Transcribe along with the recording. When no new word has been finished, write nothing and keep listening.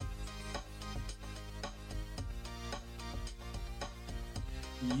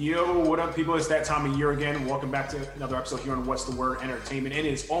Yo, what up, people? It's that time of year again. Welcome back to another episode here on What's the Word Entertainment. It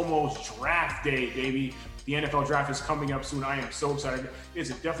is almost draft day, baby. The NFL draft is coming up soon. I am so excited. It's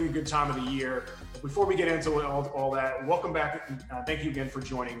definitely a good time of the year. Before we get into all that, welcome back. Thank you again for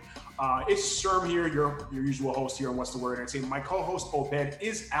joining. It's Sherm here, your usual host here on What's the Word Entertainment. My co-host Obed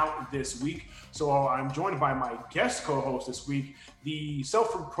is out this week, so I'm joined by my guest co-host this week, the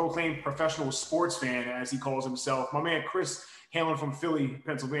self-proclaimed professional sports fan, as he calls himself, my man Chris, hailing from Philly,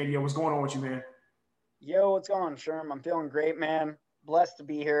 Pennsylvania. What's going on with you, man? Yo, what's going on, Sherm? I'm feeling great, man. Blessed to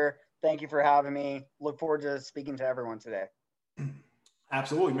be here. Thank you for having me. Look forward to speaking to everyone today.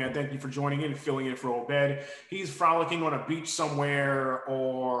 Absolutely, man. Thank you for joining in, filling in for Obed. He's frolicking on a beach somewhere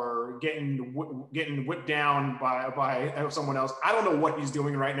or getting whipped down by someone else. I don't know what he's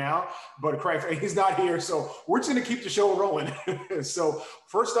doing right now, but he's not here. So we're just going to keep the show rolling. So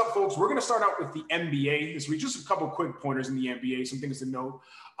first up, folks, we're going to start out with the NBA this week. Just a couple quick pointers in the NBA, some things to note.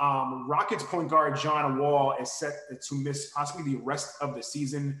 Rockets point guard John Wall is set to miss possibly the rest of the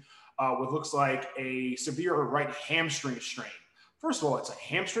season with looks like a severe right hamstring strain. First of all, it's a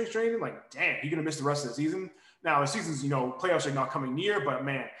hamstring strain. Like, damn, he's going to miss the rest of the season. Now, the season's, playoffs are not coming near, but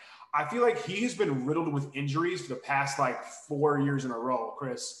man, I feel like he's been riddled with injuries for the past 4 years in a row,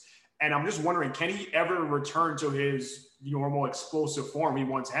 Chris. And I'm just wondering, can he ever return to his normal explosive form he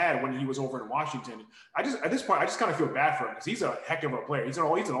once had when he was over in Washington? At this point, I just kind of feel bad for him because he's a heck of a player. He's an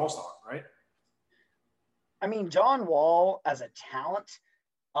all-star, right? I mean, John Wall as a talent,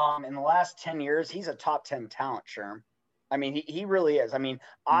 in the last 10 years, he's a top 10 talent, Sherm. I mean, he really is. I mean,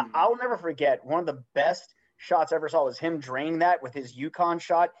 I'll never forget one of the best shots I ever saw was him draining that with his UConn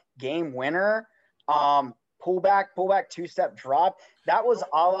shot, game winner, pullback, two-step drop. That was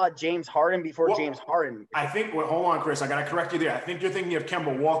a la James Harden before James Harden. I think, hold on, Chris. I got to correct you there. I think you're thinking of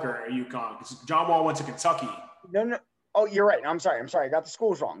Kemba Walker at UConn because John Wall went to Kentucky. No. Oh, you're right. I'm sorry. I got the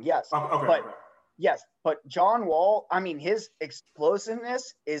schools wrong. Yes. Okay. Yes, but John Wall, I mean, his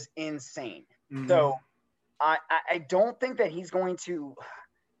explosiveness is insane. Mm-hmm. So I don't think that he's going to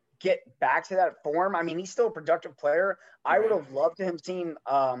get back to that form. I mean, he's still a productive player. I would have loved to have seen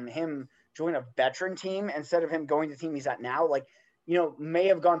him join a veteran team instead of him going to the team he's at now. May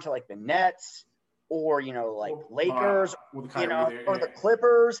have gone to the Nets or, Lakers, or the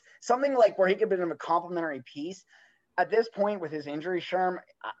Clippers, something where he could have been a complimentary piece. At this point with his injury, Sherm,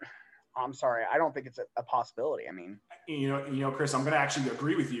 I'm sorry. I don't think it's a possibility. I mean, Chris, I'm going to actually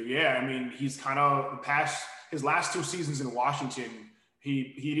agree with you. Yeah. I mean, he's kind of his last 2 seasons in Washington,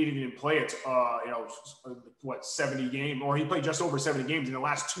 he didn't even play it, 70 games, or he played just over 70 games in the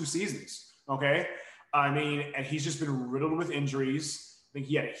last 2 seasons. Okay. I mean, and he's just been riddled with injuries. I think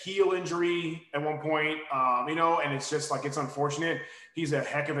he had a heel injury at one point, and it's just it's unfortunate. He's a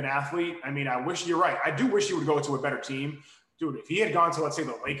heck of an athlete. I mean, you're right. I do wish he would go to a better team. Dude, if he had gone to, let's say,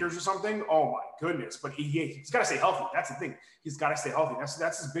 the Lakers or something, oh my goodness. But he's got to stay healthy. That's the thing. He's got to stay healthy.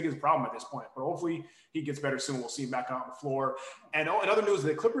 That's his biggest problem at this point. But hopefully he gets better soon. We'll see him back out on the floor. And in other news,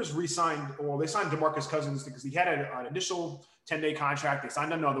 the Clippers they signed DeMarcus Cousins because he had an initial 10-day contract. They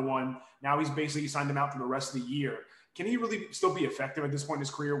signed another one. Now he's basically signed him out for the rest of the year. Can he really still be effective at this point in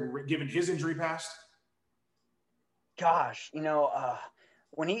his career, given his injury past? Gosh,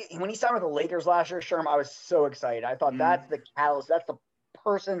 when he signed with the Lakers last year, Sherm, I was so excited. I thought that's the catalyst. That's the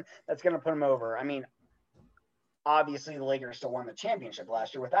person that's going to put him over. I mean, obviously the Lakers still won the championship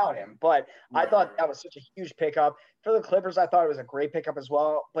last year without him, but I thought that was such a huge pickup. For the Clippers, I thought it was a great pickup as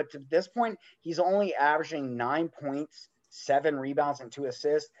well. But to this point, he's only averaging 9 points, 7 rebounds, and 2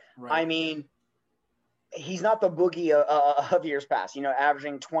 assists. Right. I mean, he's not the Boogie of years past,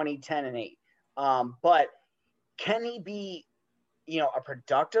 averaging 20, 10, and 8. But can he be a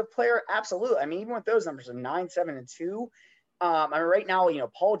productive player? Absolutely. I mean, even with those numbers of 9, 7, and 2, I mean, right now,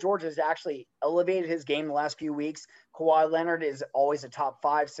 Paul George has actually elevated his game the last few weeks. Kawhi Leonard is always a top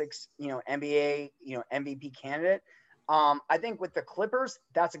 5, 6, NBA, MVP candidate. I think with the Clippers,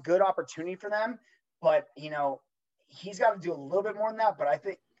 that's a good opportunity for them, but, he's got to do a little bit more than that. But I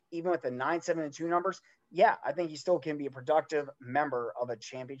think even with the 9, 7, and 2 numbers, yeah, I think he still can be a productive member of a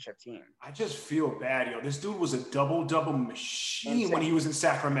championship team. I just feel bad, This dude was a double-double machine when he was in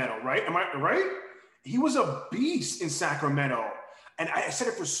Sacramento, right? Am I right? He was a beast in Sacramento. And I said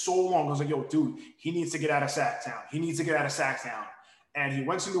it for so long. I was like, yo, dude, he needs to get out of Sacktown. And he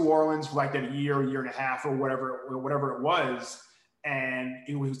went to New Orleans for that year and a half or whatever it was. And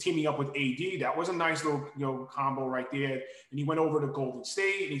he was teaming up with AD. That was a nice little, combo right there. And he went over to Golden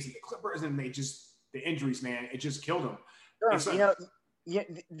State and he's in the Clippers, and the injuries, man, it just killed him. Sure.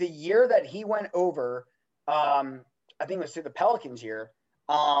 The year that he went over, I think it was through the Pelicans year,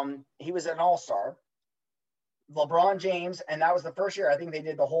 he was an all-star. LeBron James, and that was the first year I think they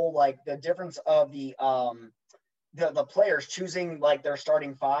did the whole like the difference of the players choosing like their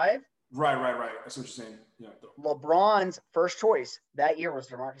starting five. Right. That's what you're saying. Yeah. LeBron's first choice that year was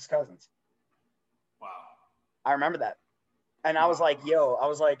DeMarcus Cousins. Wow. I remember that. And I was like,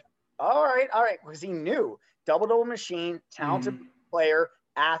 all right. Because he knew double machine, talented player,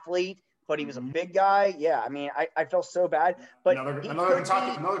 athlete, but he was a big guy. Yeah. I mean, I felt so bad, but another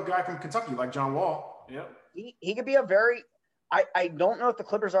guy from Kentucky, like John Wall. Yeah. He could be a very, I don't know if the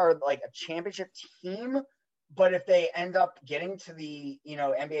Clippers are like a championship team, but if they end up getting to the,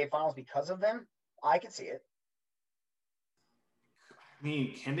 NBA finals because of them, I could see it. I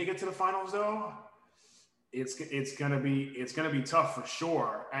mean, can they get to the finals though? It's gonna be tough for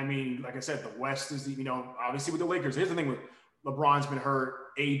sure. I mean, like I said, the West is obviously with the Lakers. Here's the thing with LeBron's been hurt,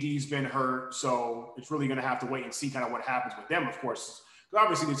 AD's been hurt, so it's really gonna have to wait and see kind of what happens with them, of course. Because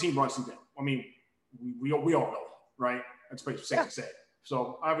obviously the team runs through them. I mean, we all know, right? That's pretty safe to say.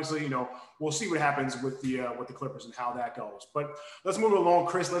 So obviously, we'll see what happens with the Clippers and how that goes. But let's move along,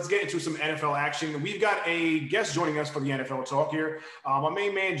 Chris. Let's get into some NFL action. We've got a guest joining us for the NFL talk here. My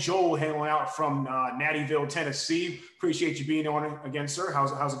main man Joel, hailing out from Nattyville, Tennessee. Appreciate you being on again, sir.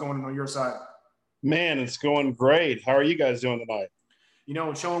 How's it going on your side? Man, it's going great. How are you guys doing tonight?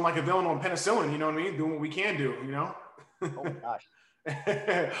 Showing like a villain on penicillin. You know what I mean? Doing what we can do. Oh my gosh.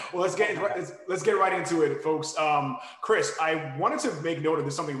 Well, let's get right into it, folks. Chris, I wanted to make note of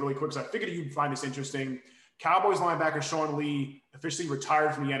this something really quick because I figured you'd find this interesting. Cowboys linebacker Sean Lee officially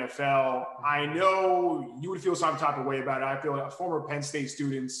retired from the NFL. I know you would feel some type of way about it. I feel like a former Penn State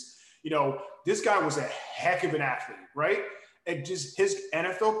students, this guy was a heck of an athlete, right? And just his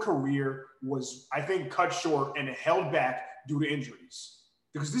NFL career was, I think, cut short and held back due to injuries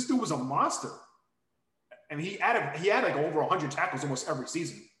because this dude was a monster. And he had like over 100 tackles almost every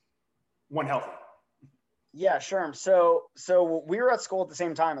season, when healthy. Yeah, sure. So we were at school at the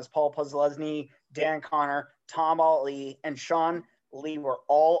same time as Paul Posluszny, Dan Connor, Tom Ali, and Sean Lee were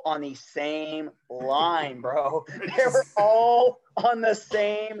all on the same line, bro. They were all on the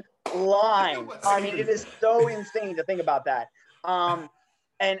same line. I mean, it is so insane to think about that.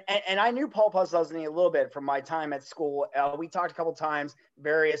 And I knew Paul Posluszny a little bit from my time at school. We talked a couple times,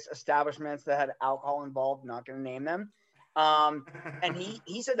 various establishments that had alcohol involved, not going to name them. And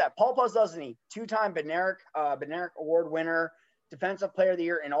he said that Paul Posluszny, two-time Bednarik Award winner, Defensive Player of the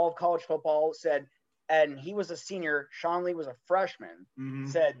Year in all of college football, said, and he was a senior, Sean Lee was a freshman,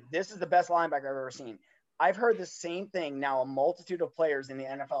 said, this is the best linebacker I've ever seen. I've heard the same thing now, a multitude of players in the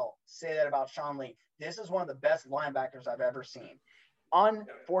NFL say that about Sean Lee. This is one of the best linebackers I've ever seen.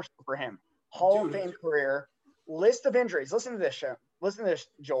 Unfortunate for him. Hall of Fame career. List of injuries. Listen to this,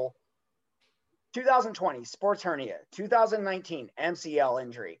 Joel. 2020, sports hernia. 2019, MCL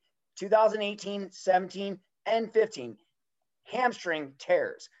injury. 2018, 17, and 15, hamstring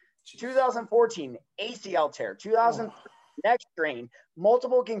tears. 2014, ACL tear. 2000 neck strain.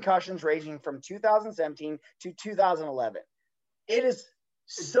 Multiple concussions ranging from 2017 to 2011. It is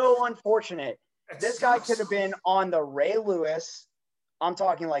so unfortunate. This guy could have been on the Ray Lewis. I'm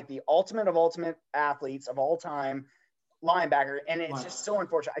talking like the ultimate of ultimate athletes of all time, linebacker, and it's just so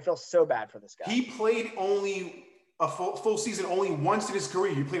unfortunate. I feel so bad for this guy. He played only a full season only once in his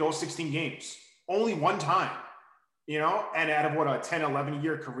career. He played all 16 games. Only one time, and out of a 10,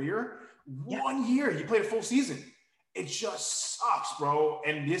 11-year career, 1 year he played a full season. It just sucks, bro.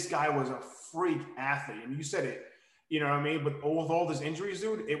 And this guy was a freak athlete. I mean, you said it. You know what I mean? But with all these injuries,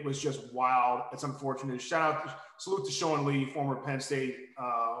 dude, it was just wild. It's unfortunate. Salute to Sean Lee, former Penn State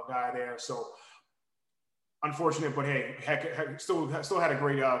guy there. So unfortunate, but hey, heck, still had a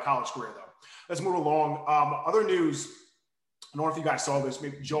great college career though. Let's move along. Other news. I don't know if you guys saw this.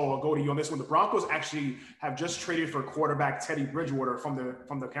 Maybe Joel, I'll go to you on this one. The Broncos actually have just traded for quarterback Teddy Bridgewater from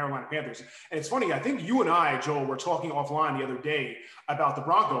the Carolina Panthers. And it's funny, I think you and I, Joel, were talking offline the other day about the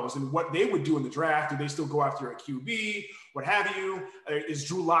Broncos and what they would do in the draft. Do they still go after a QB? What have you? Is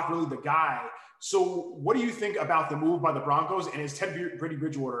Drew Lock really the guy? So what do you think about the move by the Broncos? And is Teddy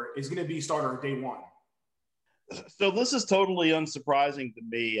Bridgewater is going to be starter day one? So this is totally unsurprising to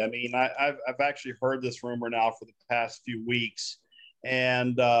me. I mean, I've actually heard this rumor now for the past few weeks.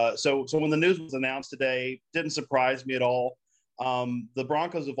 And so when the news was announced today, didn't surprise me at all. The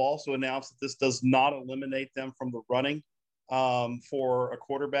Broncos have also announced that this does not eliminate them from the running for a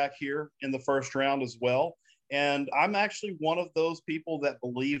quarterback here in the first round as well. And I'm actually one of those people that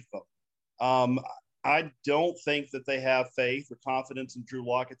believe them. I don't think that they have faith or confidence in Drew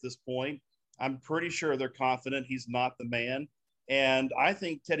Lock at this point. I'm pretty sure they're confident he's not the man. And I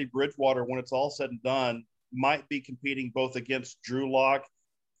think Teddy Bridgewater, when it's all said and done, might be competing both against Drew Lock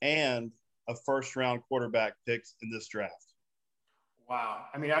and of first-round quarterback picks in this draft. Wow.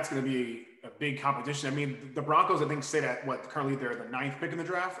 I mean, that's going to be a big competition. I mean, the Broncos, I think, sit at currently they're the 9th pick in the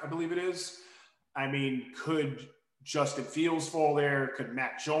draft, I believe it is. I mean, could Justin Fields fall there? Could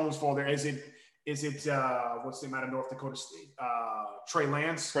Mac Jones fall there? Is it what's the name out of North Dakota State? Trey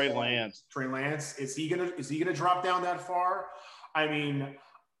Lance. Trey Lance. Is he gonna drop down that far? I mean,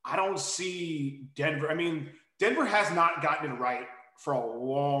 I don't see Denver. I mean, Denver has not gotten it right for a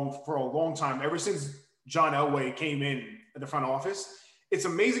long time. Ever since John Elway came in at the front office, it's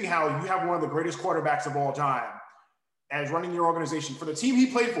amazing how you have one of the greatest quarterbacks of all time as running your organization for the team he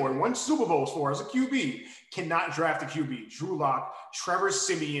played for and won Super Bowls for as a QB, cannot draft a QB. Drew Lock, Trevor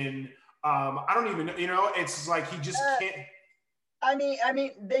Siemian. I don't even, it's like he just can't. I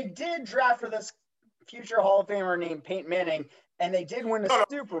mean, they did draft for this future Hall of Famer named Peyton Manning, and they did win the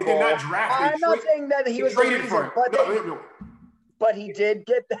Super Bowl. They did not draft. I'm not saying that he was traded for it. But he did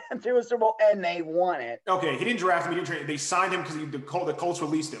get them to a Super Bowl, and they won it. Okay, he didn't draft him. He didn't trade. They signed him because the Colts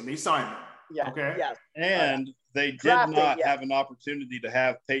released him. They signed him. Yeah. Okay. Yes. And they did not have an opportunity to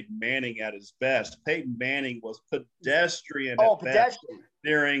have Peyton Manning at his best. Peyton Manning was pedestrian best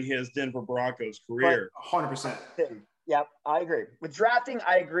during his Denver Broncos career. 100%. Yep, I agree. With drafting,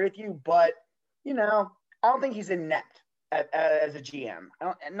 I agree with you, but, I don't think he's inept as a GM.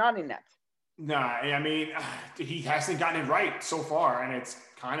 Not inept. Nah, I mean, he hasn't gotten it right so far, and it's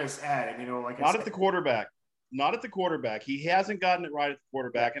kind of sad. Not at the quarterback. Not at the quarterback. He hasn't gotten it right at the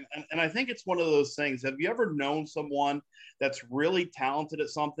quarterback. And I think it's one of those things. Have you ever known someone that's really talented at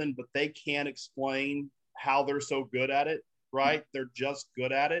something, but they can't explain how they're so good at it, right? They're just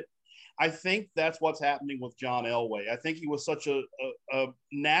good at it. I think that's what's happening with John Elway. I think he was such a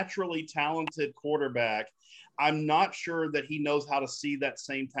naturally talented quarterback. I'm not sure that he knows how to see that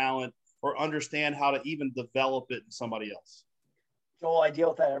same talent or understand how to even develop it in somebody else. Joel, I deal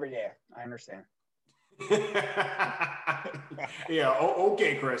with that every day. I understand. Yeah.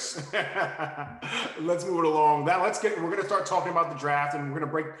 Okay, Chris. Let's move it along. We're going to start talking about the draft, and we're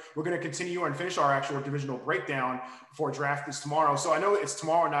going to continue and finish our actual divisional breakdown before draft is tomorrow. So I know it's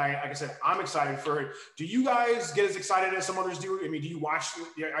tomorrow night. Like I said, I'm excited for it. Do you guys get as excited as some others do? I mean, do you watch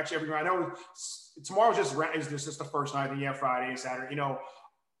actually every round? I know tomorrow is just the first night, then you have Friday and Saturday.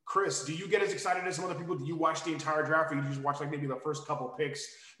 Chris, do you get as excited as some other people? Do you watch the entire draft, or you just watch maybe the first couple picks,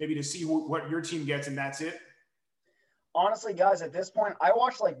 maybe to see what your team gets, and that's it? Honestly, guys, at this point, I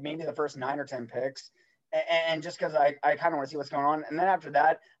watch maybe the first 9 or 10 picks, and just because I kind of want to see what's going on, and then after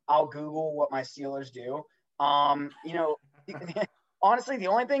that, I'll Google what my Steelers do. Honestly, the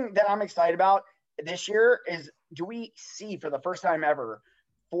only thing that I'm excited about this year is, do we see for the first time ever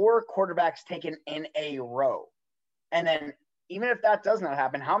 4 quarterbacks taken in a row, and then even if that does not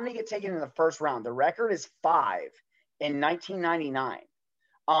happen, how many get taken in the first round? The record is 5 in 1999.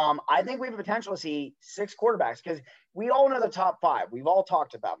 I think we have the potential to see 6 quarterbacks because we all know the top 5. We've all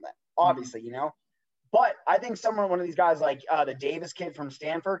talked about them, obviously, But I think one of these guys like the Davis kid from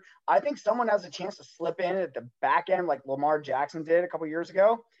Stanford, I think someone has a chance to slip in at the back end like Lamar Jackson did a couple years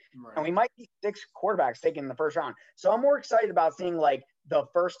ago. Right. And we might see 6 quarterbacks taken in the first round. So I'm more excited about seeing the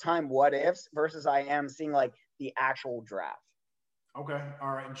first time what ifs versus I am seeing the actual draft. Okay.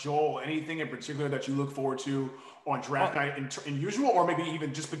 All right. Joel, anything in particular that you look forward to on draft night in usual, or maybe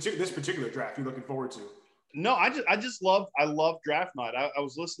even just this particular draft you're looking forward to? No, I love draft night. I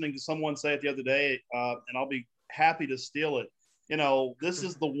was listening to someone say it the other day, and I'll be happy to steal it. This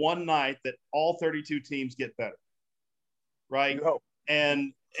is the one night that all 32 teams get better. Right.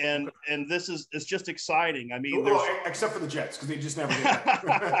 And this it's just exciting. I mean, except for the Jets, because they just never get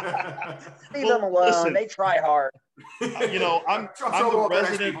that. Leave them alone. Listen, they try hard. I'm the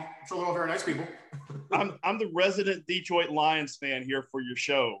resident. Very nice people. I'm the resident Detroit Lions fan here for your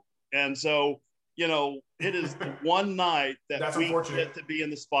show, and so it is the one night that we get to be in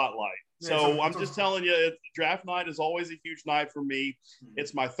the spotlight. So I'm just telling you, draft night is always a huge night for me.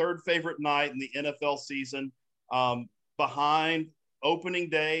 It's my 3rd favorite night in the NFL season, behind opening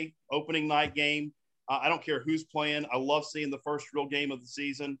day, opening night game. I don't care who's playing. I love seeing the first real game of the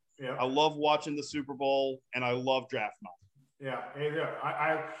season. Yeah. I love watching the Super Bowl, and I love draft night.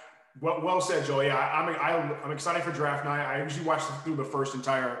 Yeah. Well said, Joey. I'm excited for draft night. I usually watch through the first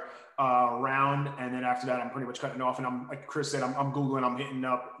entire round, and then after that, I'm pretty much cutting off. And I'm, like Chris said, I'm Googling, I'm hitting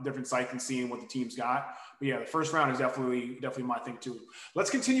up different sites and seeing what the team's got. But yeah, the first round is definitely my thing too. Let's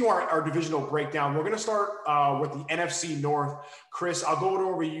continue our divisional breakdown. We're going to start with the NFC North. Chris, I'll go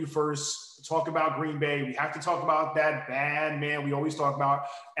over you first. Talk about Green Bay. We have to talk about that bad man. We always talk about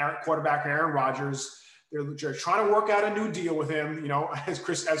quarterback Aaron Rodgers. They're trying to work out a new deal with him. As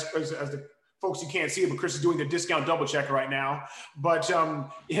Chris, as the folks, you can't see it, but Chris is doing the discount double check right now. But,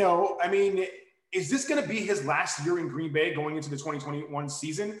 I mean, is this going to be his last year in Green Bay going into the 2021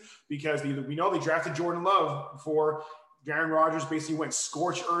 season? Because we know they drafted Jordan Love before. Aaron Rodgers basically went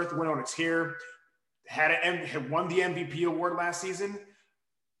scorched earth, went on a tear, had won the MVP award last season.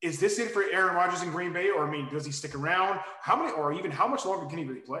 Is this it for Aaron Rodgers in Green Bay? Or, I mean, does he stick around? How much longer can he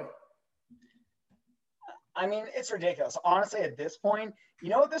really play? I mean, it's ridiculous. Honestly, at this point, you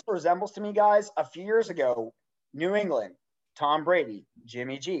know what this resembles to me, guys? A few years ago, New England, Tom Brady,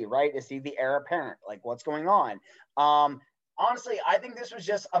 Jimmy G, right? Is he the heir apparent? Like, what's going on? Honestly, I think this was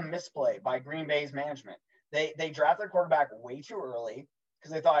just a misplay by Green Bay's management. They drafted their quarterback way too early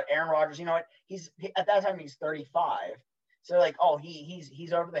because they thought Aaron Rodgers, you know what? At that time he's 35. So they're like, oh,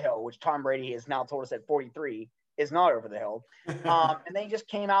 he's over the hill, which Tom Brady has now told us at 43 is not over the hill. And then he just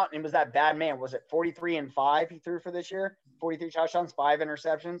came out and was that bad man. Was it 43-5 he threw for this year? 43 touchdowns, 5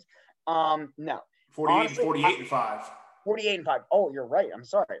 interceptions. No. 48-5. 48-5. Oh, you're right. I'm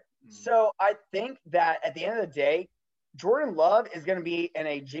sorry. So I think that at the end of the day, Jordan Love is going to be in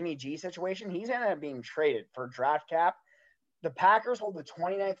a Jimmy G situation. He's going to end up being traded for draft cap. The Packers hold the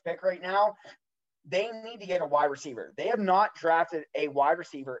 29th pick right now. They need to get a wide receiver. They have not drafted a wide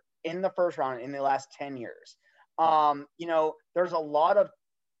receiver in the first round in the last 10 years. There's a lot of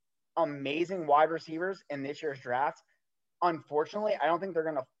amazing wide receivers in this year's draft. Unfortunately, I don't think they're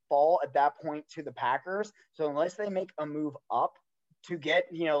going to fall at that point to the Packers. So unless they make a move up to get,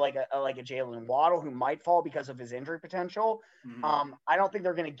 like a Jalen Waddle who might fall because of his injury potential, I don't think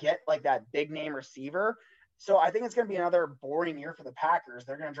they're going to get like that big name receiver. So I think it's going to be another boring year for the Packers.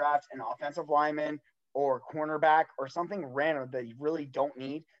 They're going to draft an offensive lineman or cornerback or something random that you really don't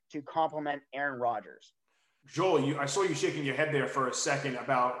need to complement Aaron Rodgers. Joel, I saw you shaking your head there for a second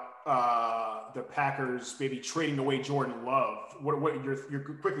about the Packers maybe trading away Jordan Love. What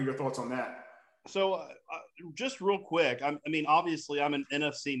your thoughts on that? So just real quick, I mean, obviously I'm an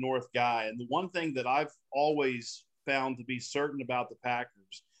NFC North guy. And the one thing that I've always found to be certain about the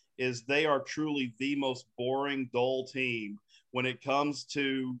Packers is they are truly the most boring, dull team when it comes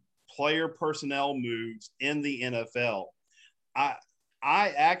to player personnel moves in the NFL. I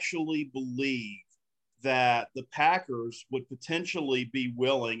actually believe that the Packers would potentially be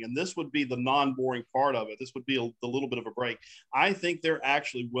willing, and this would be the non-boring part of it. This would be a little bit of a break. I think they're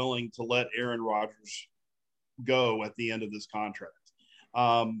actually willing to let Aaron Rodgers go at the end of this contract.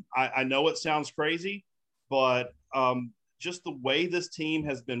 I know it sounds crazy, but just the way this team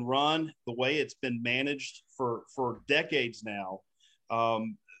has been run, the way it's been managed for decades now,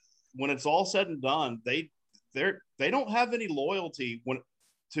 when it's all said and done, they don't have any loyalty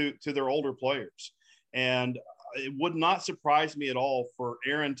to their older players. And it would not surprise me at all for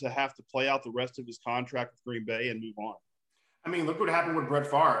Aaron to have to play out the rest of his contract with Green Bay and move on. I mean, look what happened with Brett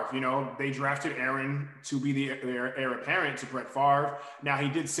Favre. They drafted Aaron to be the heir apparent to Brett Favre. Now he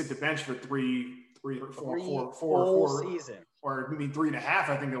did sit the bench for four season, or maybe 3.5.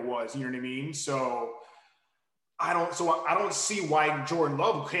 I think it was. You know what I mean? So I don't see why Jordan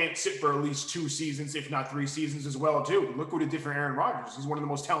Love can't sit for at least 2 seasons, if not 3 seasons as well too. Look what he did for Aaron Rodgers. He's one of the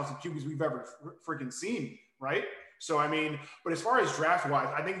most talented QBs we've ever freaking seen, right? So I mean, but as far as draft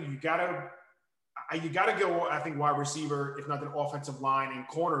wise, I think you gotta go. I think wide receiver, if not the offensive line and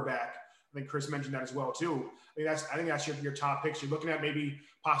cornerback. I think Chris mentioned that as well too. I think that's your top picks. You're looking at maybe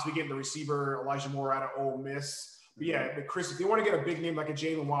possibly getting the receiver Elijah Moore out of Ole Miss. But yeah, Chris, if you want to get a big name like a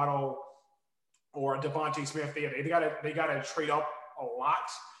Jalen Waddle or Devontae Smith, they gotta trade up a lot.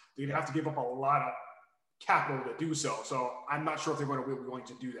 They'd have to give up a lot of capital to do so. So I'm not sure if they're going to be willing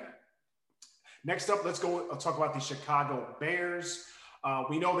to do that. Next up, let's talk about the Chicago Bears.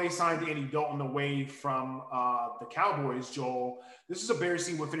 We know they signed Andy Dalton away from the Cowboys, Joel. This is a Bears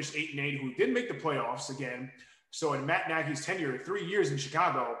team who finished 8-8, who did make the playoffs again. So in Matt Nagy's tenure, 3 years in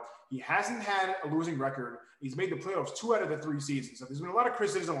Chicago, he hasn't had a losing record. He's made the playoffs 2 out of the 3 seasons. So there's been a lot of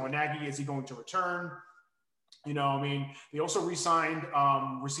criticism on Nagy. Is he going to return? They also re-signed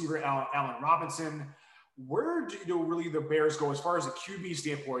receiver Allen Robinson. Where do really the Bears go as far as a QB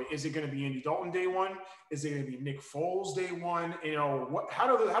standpoint? Is it going to be Andy Dalton day one? Is it going to be Nick Foles day one? How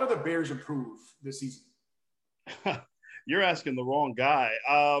do the Bears improve this season? You're asking the wrong guy.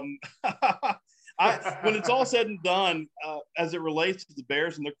 When it's all said and done, as it relates to the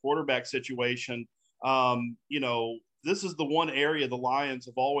Bears and their quarterback situation, this is the one area the Lions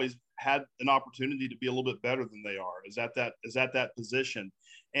have always had an opportunity to be a little bit better than they are. Is at that position.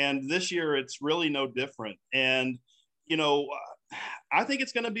 And this year, it's really no different. And, I think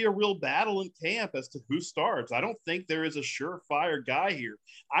it's going to be a real battle in camp as to who starts. I don't think there is a surefire guy here.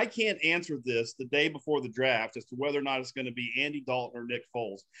 I can't answer this the day before the draft as to whether or not it's going to be Andy Dalton or Nick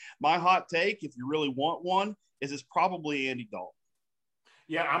Foles. My hot take, if you really want one, is it's probably Andy Dalton.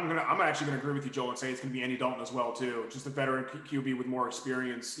 Yeah, I'm actually gonna agree with you, Joel, and say it's gonna be Andy Dalton as well too. Just a veteran QB with more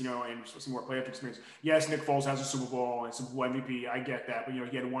experience, and some more playoff experience. Yes, Nick Foles has a Super Bowl and Super Bowl MVP. I get that, but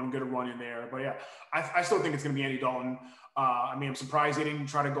he had one good run in there. But yeah, I still think it's gonna be Andy Dalton. I'm surprised they didn't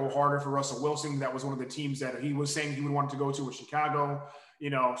try to go harder for Russell Wilson. That was one of the teams that he was saying he would want to go to with Chicago.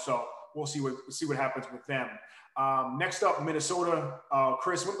 So we'll see what happens with them. Next up, Minnesota.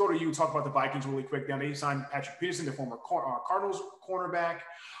 Chris, we'll go to you. Talk about the Vikings really quick. Now they signed Patrick Peterson, the former Cardinals cornerback.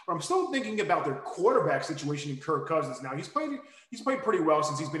 But I'm still thinking about their quarterback situation in Kirk Cousins. Now he's played pretty well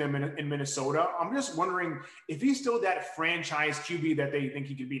since he's been in Minnesota. I'm just wondering if he's still that franchise QB that they think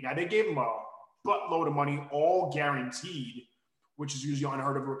he could be. Now they gave him a buttload of money, all guaranteed, which is usually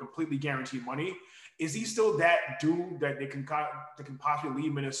unheard of, or completely guaranteed money. Is he still that dude that they can possibly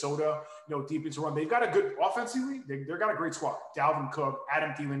lead Minnesota, deep into run? They've got a good offensively. They've got a great squad. Dalvin Cook,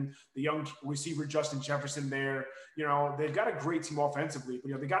 Adam Thielen, the young receiver Justin Jefferson there. They've got a great team offensively,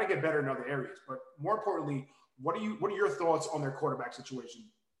 but they got to get better in other areas. But more importantly, what are your thoughts on their quarterback situation?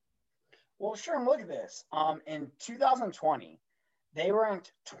 Well, sure. Look at this. In 2020, they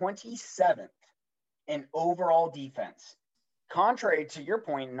ranked 27th in overall defense. Contrary to your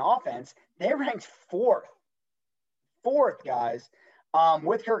point in offense, they ranked fourth, guys,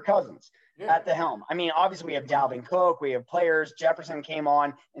 with Kirk Cousins at the helm. Obviously we have Dalvin Cook, we have players. Jefferson came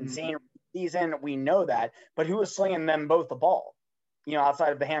on insane season. We know that, but who was slinging them both the ball,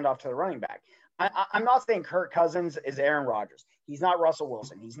 outside of the handoff to the running back? I'm not saying Kirk Cousins is Aaron Rodgers. He's not Russell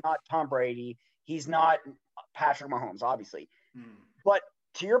Wilson. He's not Tom Brady. He's not Patrick Mahomes, obviously. But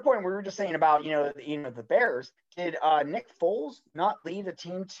to your point, we were just saying about, the Bears. Did Nick Foles not lead a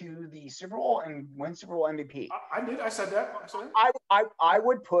team to the Super Bowl and win Super Bowl MVP? I did. I said that. I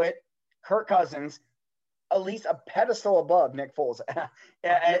would put Kirk Cousins at least a pedestal above Nick Foles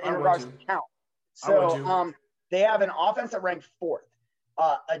in regards to count. So they have an offense that ranked fourth,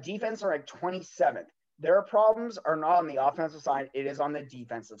 a defense that ranked 27th. Their problems are not on the offensive side. It is on the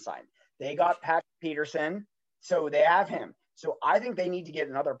defensive side. They got Patrick Peterson, so they have him. So I think they need to get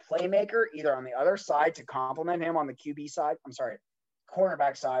another playmaker either on the other side to complement him on the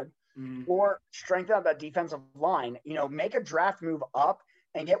cornerback side, or strengthen up that defensive line. Make a draft move up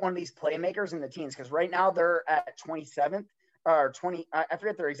and get one of these playmakers in the teens, because right now they're at 27th or 20. I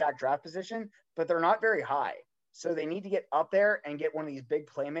forget their exact draft position, but they're not very high. So they need to get up there and get one of these big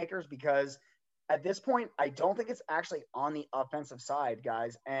playmakers, because at this point, I don't think it's actually on the offensive side,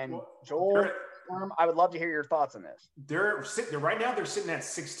 guys. And Joel, I would love to hear your thoughts on this. They're right now. They're sitting at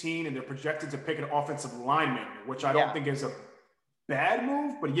 16, and they're projected to pick an offensive lineman, which I don't think is a bad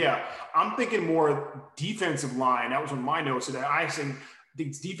move. But yeah, I'm thinking more defensive line. That was on my notes. So that I think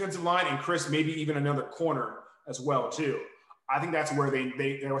it's defensive line, and Chris, maybe even another corner as well too. I think that's where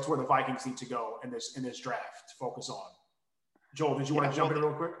that's where the Vikings need to go in this draft to focus on. Joel, did you want to jump in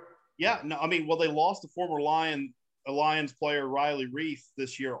real quick? Yeah, no, they lost the former Lions player Riley Reef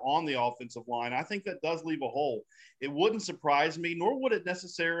this year on the offensive line. I think that does leave a hole. It wouldn't surprise me, nor would it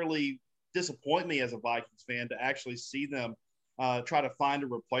necessarily disappoint me as a Vikings fan to actually see them try to find a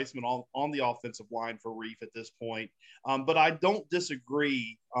replacement on the offensive line for Reef at this point. But I don't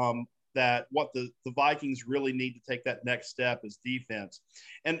disagree that what the Vikings really need to take that next step is defense.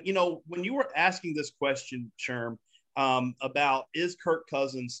 And, when you were asking this question, Sherm, about is Kirk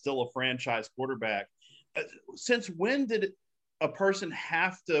Cousins still a franchise quarterback? Since when did a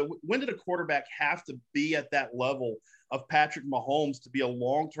quarterback have to be at that level of Patrick Mahomes to be a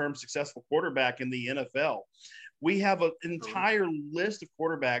long-term successful quarterback in the NFL? We have an entire list of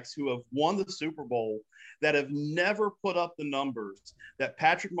quarterbacks who have won the Super Bowl that have never put up the numbers that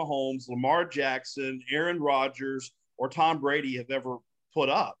Patrick Mahomes, Lamar Jackson, Aaron Rodgers, or Tom Brady have ever put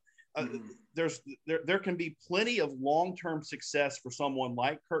up. There can be plenty of long-term success for someone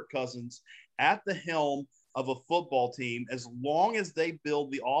like Kirk Cousins at the helm of a football team, as long as they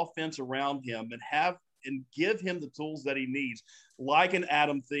build the offense around him and give him the tools that he needs, like an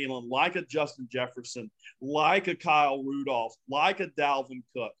Adam Thielen, like a Justin Jefferson, like a Kyle Rudolph, like a Dalvin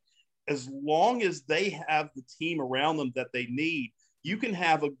Cook. As long as they have the team around them that they need, you can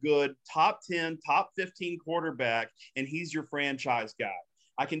have a good top 10, top 15 quarterback, and he's your franchise guy.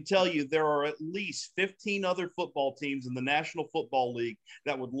 I can tell you there are at least 15 other football teams in the National Football League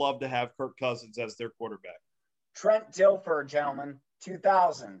that would love to have Kirk Cousins as their quarterback. Trent Dilfer, gentlemen,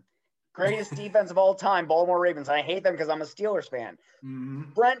 2000. Greatest defense of all time, Baltimore Ravens. I hate them because I'm a Steelers fan.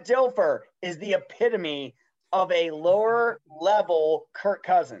 Brent Dilfer is the epitome of a lower level Kirk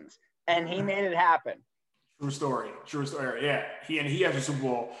Cousins, and he made it happen. True story. True story. Yeah. He has a Super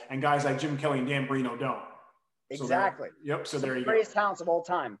Bowl, and guys like Jim Kelly and Dan Marino don't. Exactly. So there you go. Greatest talents of all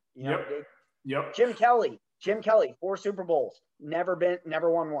time. Yep. Jim Kelly, 4 Super Bowls, never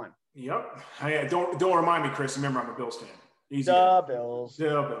won one. Yep. Don't remind me, Chris. Remember, I'm a Bills fan. The Bills.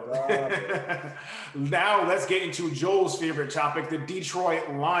 Now let's get into Joel's favorite topic, the Detroit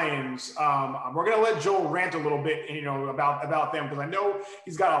Lions. We're gonna let Joel rant a little bit, about them, because I know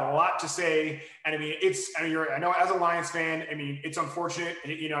he's got a lot to say. And I know as a Lions fan, it's unfortunate.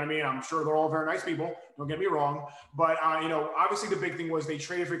 You know what I mean? I'm sure they're all very nice people. Don't get me wrong. But obviously the big thing was they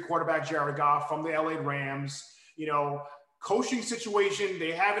traded for quarterback Jared Goff from the LA Rams. Coaching situation.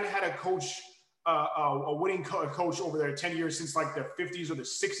 They haven't had a coach. A winning coach over there 10 years since like the 50s or the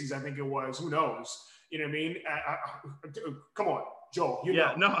 60s, I think it was. Who knows? You know what I mean? Come on, Joel.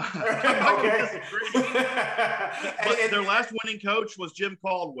 No. Okay. But their last winning coach was Jim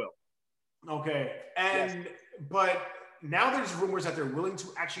Caldwell. Okay. But now there's rumors that they're willing to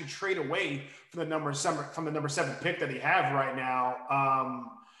actually trade away from the number 7 pick that they have right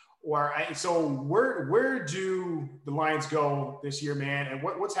now. So where do the Lions go this year, man? And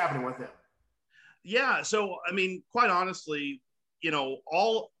what's happening with them? Yeah. So, quite honestly,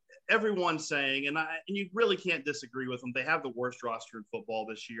 everyone's saying, and you really can't disagree with them. They have the worst roster in football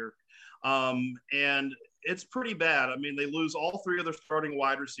this year. And it's pretty bad. They lose all 3 of their starting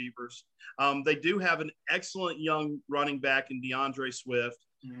wide receivers. They do have an excellent young running back in DeAndre Swift.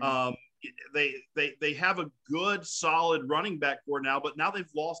 Mm-hmm. They have a good, solid running back core now, but now they've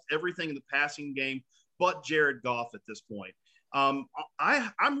lost everything in the passing game but Jared Goff at this point.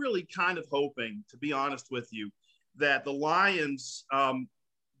 I'm really kind of hoping, to be honest with you, that the Lions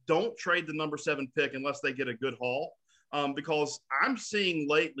don't trade the number 7 pick unless they get a good haul, because I'm seeing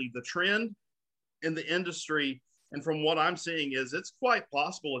lately the trend in the industry, and from what I'm seeing is it's quite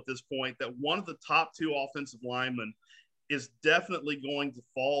possible at this point that one of the top 2 offensive linemen is definitely going to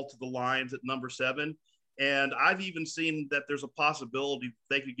fall to the Lions at number 7. And I've even seen that there's a possibility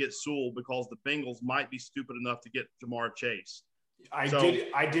they could get Sewell because the Bengals might be stupid enough to get Jamar Chase. I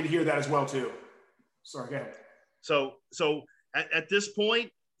did hear that as well too. Sorry, go ahead. So at this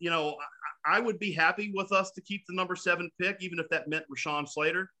point, I would be happy with us to keep the number 7 pick, even if that meant Rashawn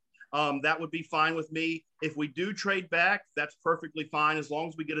Slater. That would be fine with me. If we do trade back, that's perfectly fine as long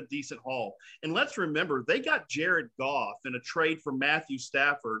as we get a decent haul. And let's remember, they got Jared Goff in a trade for Matthew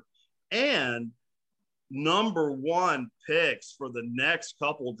Stafford and number 1 picks for the next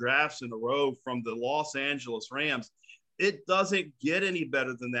couple drafts in a row from the Los Angeles Rams. It doesn't get any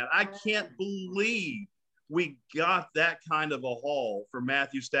better than that. I can't believe we got that kind of a haul for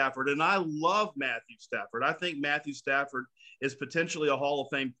Matthew Stafford. And I love Matthew Stafford. I think Matthew Stafford is potentially a Hall of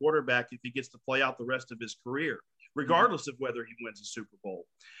Fame quarterback if he gets to play out the rest of his career, regardless of whether he wins a Super Bowl.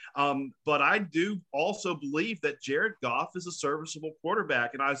 But I do also believe that Jared Goff is a serviceable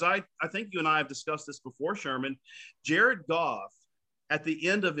quarterback. And as I think you and I have discussed this before, Sherman, Jared Goff, at the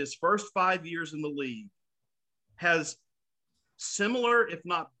end of his first 5 years in the league, has similar, if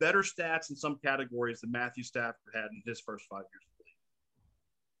not better stats in some categories than Matthew Stafford had in his first 5 years of the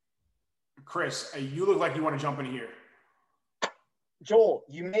league. Chris, you look like you want to jump in here. Joel,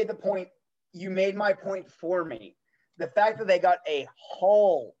 you made the point. You made my point for me. The fact that they got a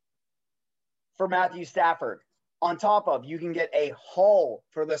haul for Matthew Stafford, on top of you can get a haul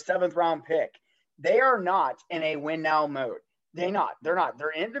for the 7th round pick. They are not in a win now mode. They're not.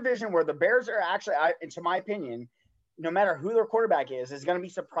 They're in a division where the Bears are actually, to my opinion, no matter who their quarterback is going to be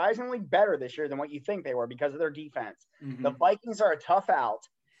surprisingly better this year than what you think they were because of their defense. Mm-hmm. The Vikings are a tough out.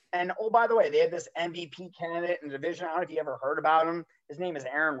 And, oh, by the way, they had this MVP candidate in the division. I don't know if you ever heard about him. His name is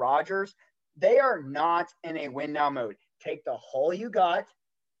Aaron Rodgers. They are not in a win-now mode. Take the haul you got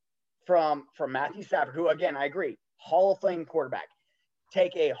from Matthew Stafford, who, again, I agree, Hall of Fame quarterback.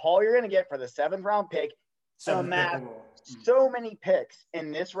 Take a haul you're going to get for the 7th round pick. So many picks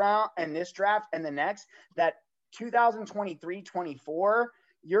in this round, and this draft, and the next, that 2023-24,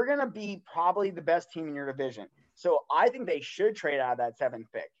 you're going to be probably the best team in your division. So I think they should trade out of that 7th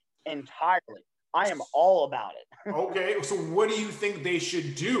pick entirely. I am all about it. Okay, so what do you think they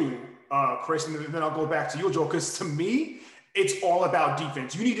should do, Chris? And then I'll go back to you, Joel, because to me, it's all about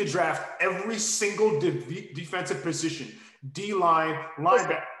defense. You need to draft every single defensive position, D-line,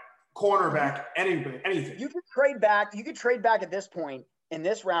 linebacker, cornerback, anything. You could trade back. You could trade back at this point in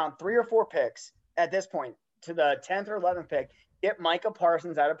this round, 3 or 4 picks at this point to the 10th or 11th pick. Get Micah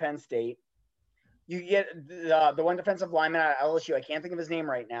Parsons out of Penn State. You get the one defensive lineman at LSU. I can't think of his name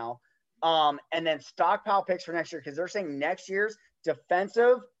right now. And then stockpile picks for next year because they're saying next year's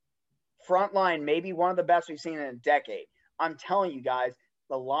defensive front line, maybe one of the best we've seen in a decade. I'm telling you guys,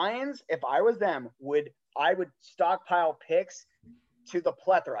 the Lions, if I was them, I would stockpile picks to the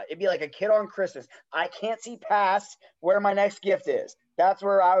plethora. It'd be like a kid on Christmas. I can't see past where my next gift is. That's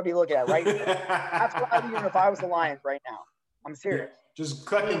where I would be looking at right now. That's what I'd be doing if I was the Lions right now. I'm serious. Just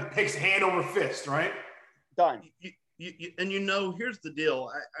cutting picks hand over fist, right? Done. And here's the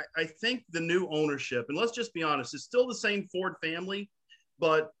deal. I think the new ownership, and let's just be honest, it's still the same Ford family,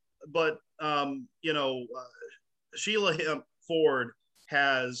 but Sheila Ford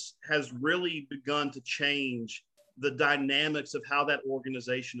has really begun to change the dynamics of how that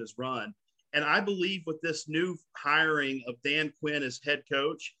organization is run. And I believe with this new hiring of Dan Quinn as head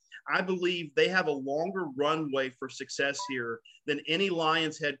coach, I believe they have a longer runway for success here than any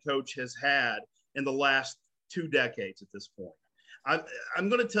Lions head coach has had in the last 2 decades at this point. I'm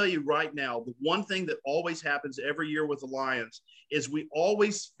going to tell you right now, the one thing that always happens every year with the Lions is we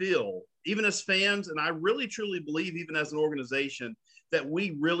always feel, even as fans, and I really truly believe even as an organization, that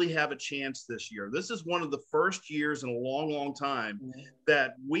we really have a chance this year. This is one of the first years in a long, long time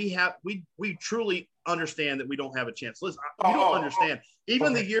that we truly understand that we don't have a chance. Listen, you don't understand.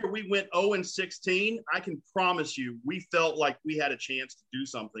 Even the year we went 0-16, I can promise you, we felt like we had a chance to do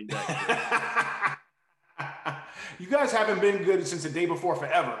something that year. You guys haven't been good since the day before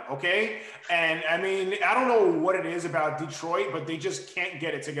forever, okay? And I mean, I don't know what it is about Detroit, but they just can't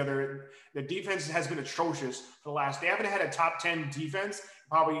get it together. The defense has been atrocious for the last. They haven't had a top 10 defense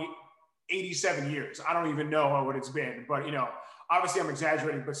probably 87 years. I don't even know what it's been, but obviously I'm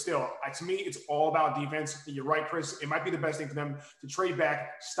exaggerating, but still, to me, it's all about defense. You're right, Chris. It might be the best thing for them to trade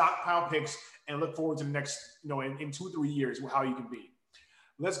back, stockpile picks, and look forward to the next, in 2-3 years, how you can be.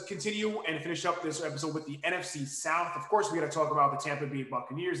 Let's continue and finish up this episode with the NFC South. Of course, we got to talk about the Tampa Bay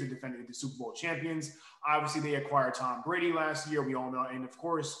Buccaneers. They defended the Super Bowl champions. Obviously, they acquired Tom Brady last year. We all know. And, of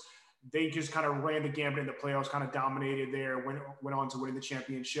course, they just kind of ran the gambit in the playoffs, kind of dominated there, went on to win the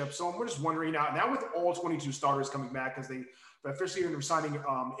championship. So I'm just wondering now with all 22 starters coming back because they officially are signing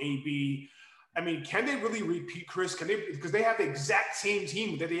AB. I mean, can they really repeat, Chris? Can they, because they have the exact same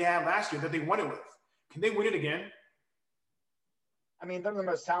team that they had last year that they won it with. Can they win it again? I mean, they're the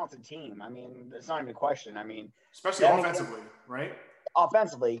most talented team. I mean, it's not even a question. I mean, especially offensively, right?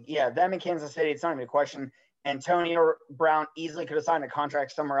 Offensively, yeah. Them in Kansas City, it's not even a question. Antonio Brown easily could have signed a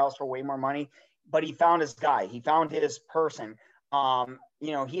contract somewhere else for way more money, but he found his guy. He found his person.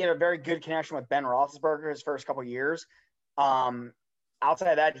 He had a very good connection with Ben Roethlisberger his first couple of years. Outside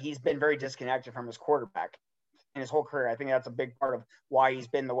of that, he's been very disconnected from his quarterback in his whole career. I think that's a big part of why he's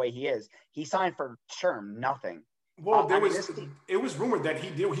been the way he is. He signed for Sherm, nothing. Well, it was rumored that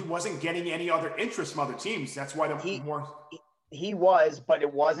he wasn't getting any other interest from other teams. That's why he was, but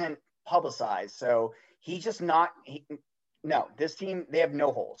it wasn't publicized. So he's just not. This team, they have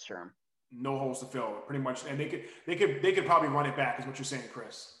no holes, Sherm. No holes to fill, pretty much, and they could probably run it back, is what you're saying,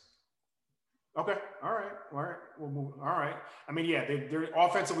 Chris. Okay, all right, we'll move. All right. I mean, yeah, they're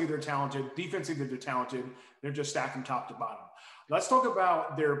offensively they're talented, defensively they're talented. They're just stacked from top to bottom. Let's talk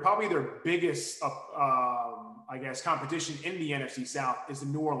about probably their biggest, competition in the NFC South is the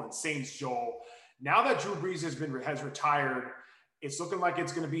New Orleans Saints, Joel. Now that Drew Brees has retired, it's looking like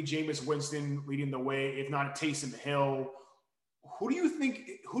it's going to be Jameis Winston leading the way, if not Taysom Hill. Who do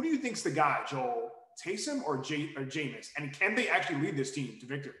you think's the guy, Joel? Taysom or Jameis? And can they actually lead this team to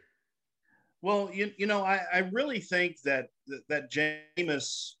victory? Well, I really think that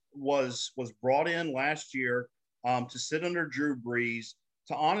Jameis was brought in last year to sit under Drew Brees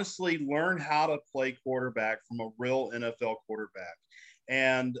to honestly learn how to play quarterback from a real NFL quarterback.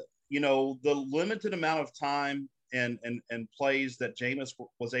 And, the limited amount of time and plays that Jameis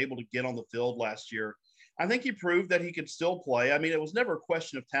was able to get on the field last year, I think he proved that he could still play. I mean, it was never a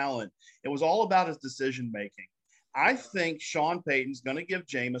question of talent. It was all about his decision-making. I think Sean Payton's going to give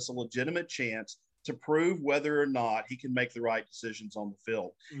Jameis a legitimate chance to prove whether or not he can make the right decisions on the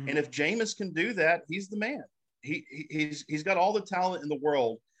field. Mm-hmm. And if Jameis can do that, he's the man. He's got all the talent in the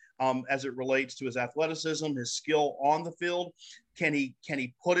world as it relates to his athleticism, his skill on the field. Can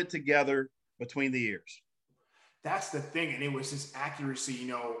he put it together between the ears? That's the thing, and it was his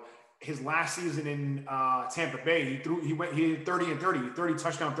accuracy. His last season in Tampa Bay, he had 30 and 30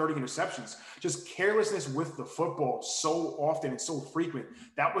 touchdown, 30 interceptions. Just carelessness with the football so often and so frequent.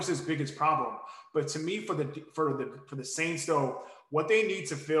 That was his biggest problem. But to me, for the Saints, though, what they need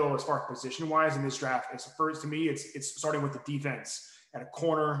to fill as far as position-wise in this draft is first, to me, it's starting with the defense at a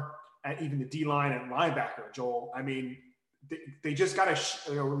corner, at even the D-line and linebacker, Joel. I mean, they just got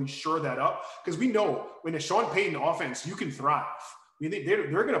to really shore that up because we know when a Sean Payton offense, you can thrive. I mean, they're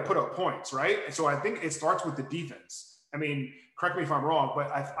going to put up points, right? And so I think it starts with the defense. I mean, correct me if I'm wrong,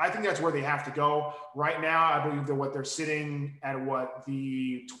 but I think that's where they have to go. Right now, I believe that they're sitting at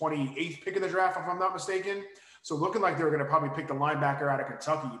the 28th pick of the draft, if I'm not mistaken. So looking like they're going to probably pick the linebacker out of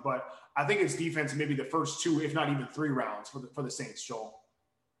Kentucky, but I think it's defense maybe the first 2, if not even 3 rounds for the Saints, Joel.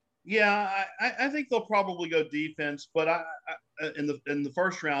 Yeah, I think they'll probably go defense, but in the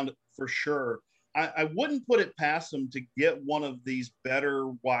first round for sure. I wouldn't put it past them to get one of these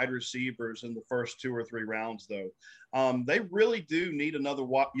better wide receivers in the first 2 or 3 rounds, though. They really do need another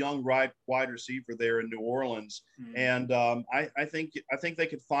young wide receiver there in New Orleans, and I think they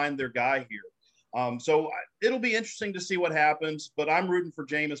could find their guy here. So it'll be interesting to see what happens, but I'm rooting for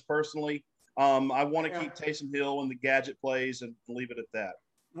Jameis personally. I want to keep Taysom Hill in the gadget plays and leave it at that.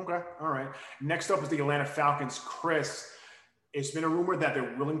 Okay, all right. Next up is the Atlanta Falcons. Chris, it's been a rumor that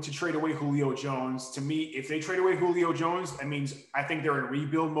they're willing to trade away Julio Jones. To me, if they trade away Julio Jones, that means I think they're in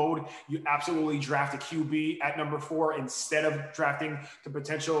rebuild mode. You absolutely draft a QB at number 4 instead of drafting the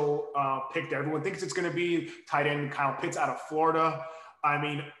potential pick that everyone thinks it's going to be, tight end Kyle Pitts out of Florida. I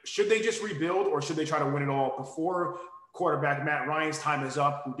mean, should they just rebuild or should they try to win it all before quarterback Matt Ryan's time is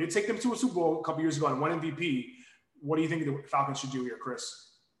up, who did take them to a Super Bowl a couple years ago and won MVP? What do you think the Falcons should do here, Chris?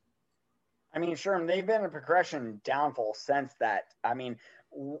 I mean, Sherm, they've been a progression downfall since that. I mean,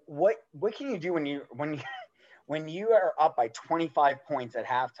 what can you do when you are up by 25 points at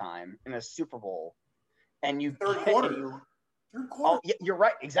halftime in a Super Bowl, and you third quarter? Oh, you're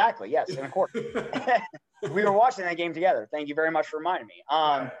right. Exactly. Yes, in a quarter. We were watching that game together. Thank you very much for reminding me.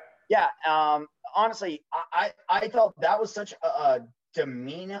 Honestly, I felt that was such a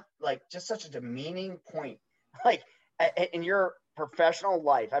such a demeaning point. Like in your professional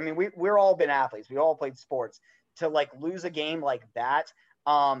life, I mean, we're all been athletes. We all played sports. To lose a game like that,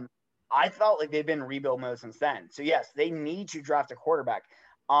 I felt like they've been in rebuild mode since then. So yes, they need to draft a quarterback.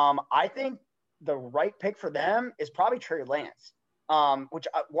 I think the right pick for them is probably Trey Lance,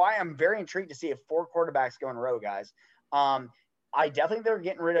 why I'm very intrigued to see if 4 quarterbacks go in a row, guys. I definitely think they're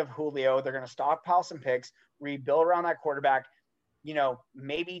getting rid of Julio. They're going to stockpile some picks, rebuild around that quarterback,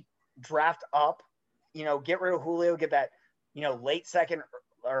 maybe draft up, get rid of Julio, get that, early second,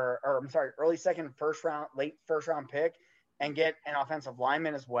 late first round pick, and get an offensive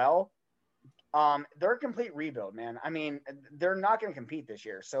lineman as well. They're a complete rebuild, man. I mean, they're not going to compete this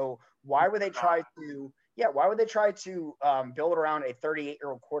year. So why would they try to build around a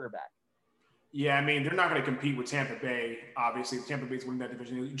 38-year-old quarterback? Yeah, I mean, they're not going to compete with Tampa Bay. Obviously, Tampa Bay's winning that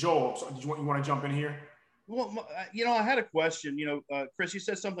division. Joel, you want to jump in here? Well, I had a question. Chris, you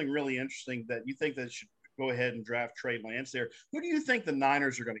said something really interesting that you think they should go ahead and draft Trey Lance there. Who do you think the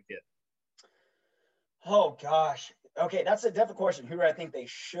Niners are going to get? Oh, gosh. Okay, that's a difficult question. Who do I think they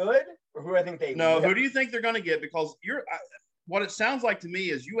should, or who do I think they No, will? who do you think they're going to get? Because what it sounds like to me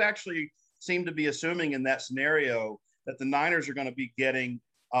is you actually seem to be assuming in that scenario that the Niners are going to be getting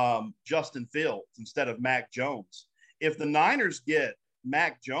Justin Fields instead of Mac Jones. If the Niners get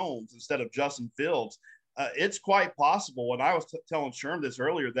Mac Jones instead of Justin Fields, it's quite possible, and I was telling Sherm this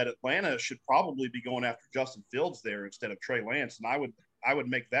earlier, that Atlanta should probably be going after Justin Fields there instead of Trey Lance, and I would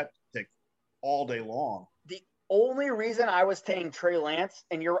make that pick all day long. The only reason I was taking Trey Lance,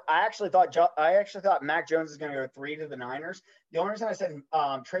 and I actually thought Mac Jones is going to go 3 to the Niners. The only reason I said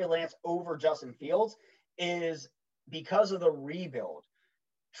Trey Lance over Justin Fields is because of the rebuild.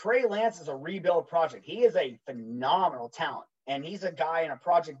 Trey Lance is a rebuild project. He is a phenomenal talent, and he's a guy in a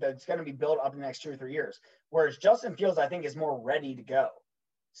project that's going to be built up in the next 2 or 3 years. Whereas Justin Fields, I think, is more ready to go.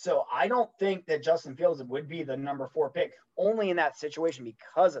 So I don't think that Justin Fields would be the number 4 pick only in that situation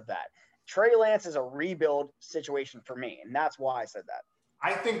because of that. Trey Lance is a rebuild situation for me, and that's why I said that.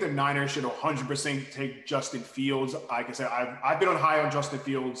 I think the Niners should 100% take Justin Fields. Like I said, I've been on high on Justin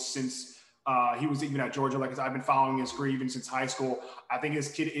Fields since he was even at Georgia. Like I've been following his career even since high school. I think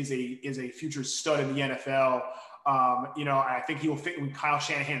his kid is a future stud in the NFL. I think he will fit in Kyle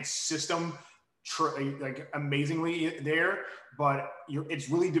Shanahan's system amazingly there. But it's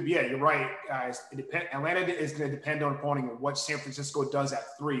really, you're right, guys. Atlanta is going to depend on what San Francisco does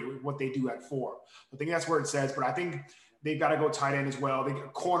at 3, what they do at 4. I think that's where it says. But I think they've got to go tight end as well. They get a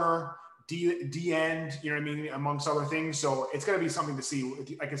corner, D end, amongst other things. So it's going to be something to see.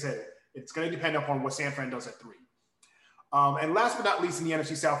 Like I said, it's going to depend upon what San Fran does at 3. And last but not least, in the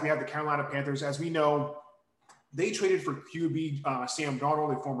NFC South, we have the Carolina Panthers. As we know, they traded for QB Sam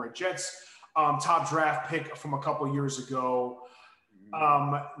Darnold, a former Jets top draft pick from a couple years ago.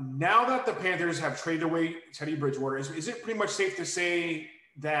 Now that the Panthers have traded away Teddy Bridgewater, is it pretty much safe to say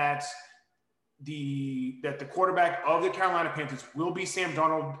that the quarterback of the Carolina Panthers will be Sam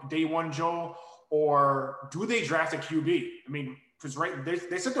Darnold day one, Joel, or do they draft a QB? I mean, because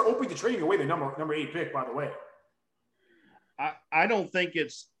they said they're open to trading away the number 8 pick, by the way. I don't think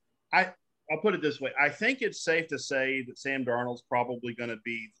it's I'll put it this way. I think it's safe to say that Sam Darnold's probably going to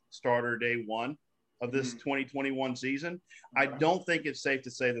be starter day one of this 2021 season. I don't think it's safe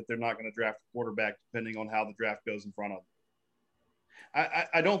to say that they're not going to draft a quarterback depending on how the draft goes in front of them.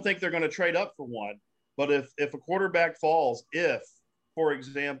 I don't think they're going to trade up for one, but if a quarterback falls, if, for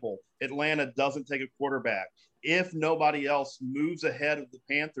example, Atlanta doesn't take a quarterback, if nobody else moves ahead of the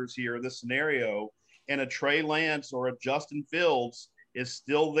Panthers here in this scenario and a Trey Lance or a Justin Fields is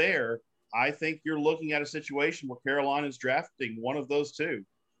still there, I think you're looking at a situation where Carolina's drafting one of those two.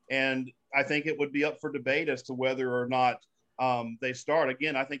 And I think it would be up for debate as to whether or not they start.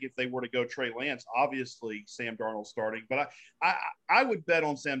 Again, I think if they were to go Trey Lance, obviously Sam Darnold starting. But I would bet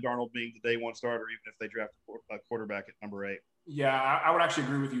on Sam Darnold being the day one starter, even if they draft a quarterback at number 8. Yeah, I would actually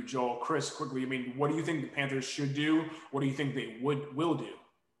agree with you, Joel. Chris, quickly, I mean, what do you think the Panthers should do? What do you think they will do?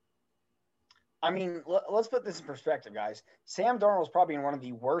 I mean, let's put this in perspective, guys. Sam Darnold is probably in one of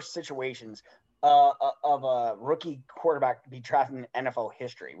the worst situations of a rookie quarterback to be drafted in NFL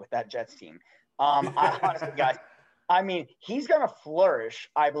history with that Jets team. Honestly, guys, I mean, he's going to flourish,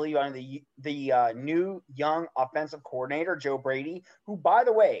 I believe, under the new young offensive coordinator, Joe Brady, who, by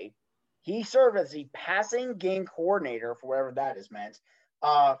the way, he served as the passing game coordinator, for whatever that is meant,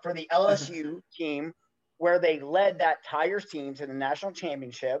 for the LSU team, where they led that Tigers team to the national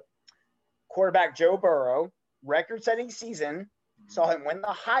championship. Quarterback Joe Burrow, record-setting season, saw him win the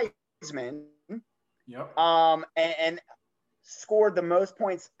Heisman. Yep. And scored the most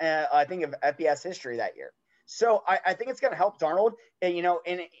points, I think, of FBS history that year. So I think it's going to help Darnold. And, you know,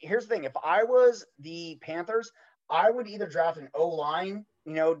 and here's the thing: if I was the Panthers, I would either draft an O-line,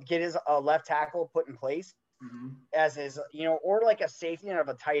 you know, get his left tackle put in place as his, you know, or like a safety and of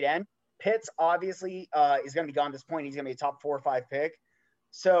a tight end. Pitts obviously is going to be gone at this point. He's going to be a top 4 or 5 pick.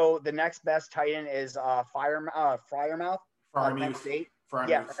 So the next best tight end is Freiermuth. Penn State.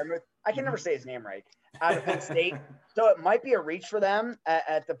 Yeah, I can never say his name right. Out of Penn State. So it might be a reach for them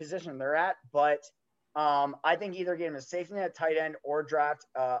at the position they're at, but I think either get him a safety net, tight end, or draft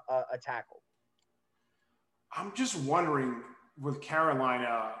a tackle. I'm just wondering with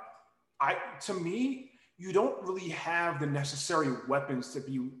Carolina, to me, you don't really have the necessary weapons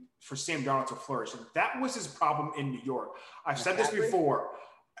for Sam Darnold to flourish. And that was his problem in New York. I've said this before.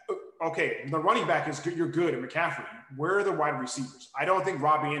 Okay, the running back is good. You're good at McCaffrey. Where are the wide receivers? I don't think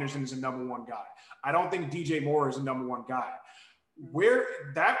Robbie Anderson is a number 1 guy. I don't think DJ Moore is a number 1 guy. Where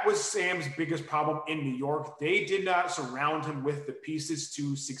that was Sam's biggest problem in New York. They did not surround him with the pieces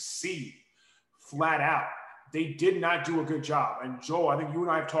to succeed, flat out. They did not do a good job. And Joel, I think you and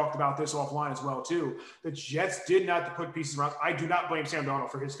I have talked about this offline as well too. The Jets did not put pieces around. I do not blame Sam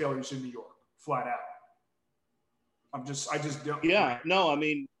Darnold for his failures in New York, flat out. I just don't. Yeah, no, I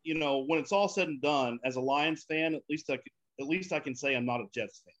mean, you know, when it's all said and done, as a Lions fan, at least I can say I'm not a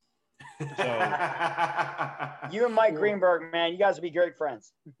Jets fan. So you and Mike Greenberg, man, you guys would be great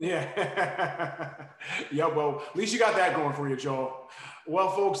friends. Yeah. Yeah, well, at least you got that going for you, Joel. Well,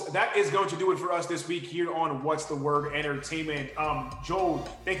 folks, that is going to do it for us this week here on What's the Word Entertainment. Joel,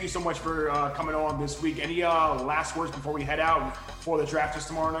 thank you so much for coming on this week. Any last words before we head out for the draft is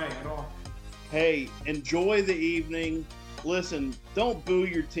tomorrow night at all? Hey, enjoy the evening. Listen, don't boo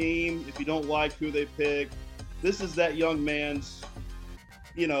your team if you don't like who they pick. This is that young man's,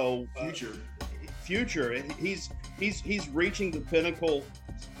 you know, future. He's reaching the pinnacle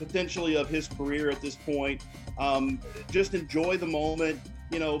potentially of his career at this point. Just enjoy the moment.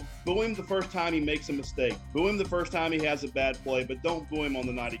 You know, boo him the first time he makes a mistake. Boo him the first time he has a bad play, but don't boo him on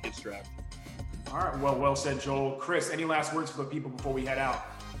the night he gets drafted. All right. Well said, Joel. Chris, any last words for the people before we head out?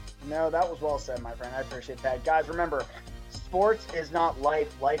 No, that was well said, my friend. I appreciate that. Guys, remember, sports is not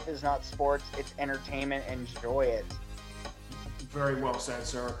life. Life is not sports. It's entertainment. Enjoy it. Very well said,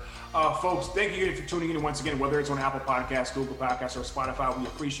 sir. Folks, thank you for tuning in once again, whether it's on Apple Podcasts, Google Podcasts, or Spotify. We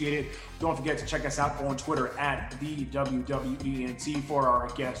appreciate it. Don't forget to check us out on Twitter at the WWENT for our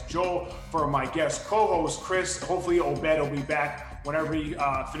guest Joel, for my guest co-host Chris. Hopefully Obed will be back whenever he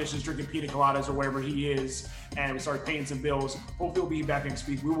finishes drinking pina coladas or wherever he is, and we start paying some bills. Hopefully we'll be back next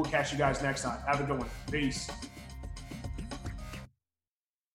week. We will catch you guys next time. Have a good one. Peace.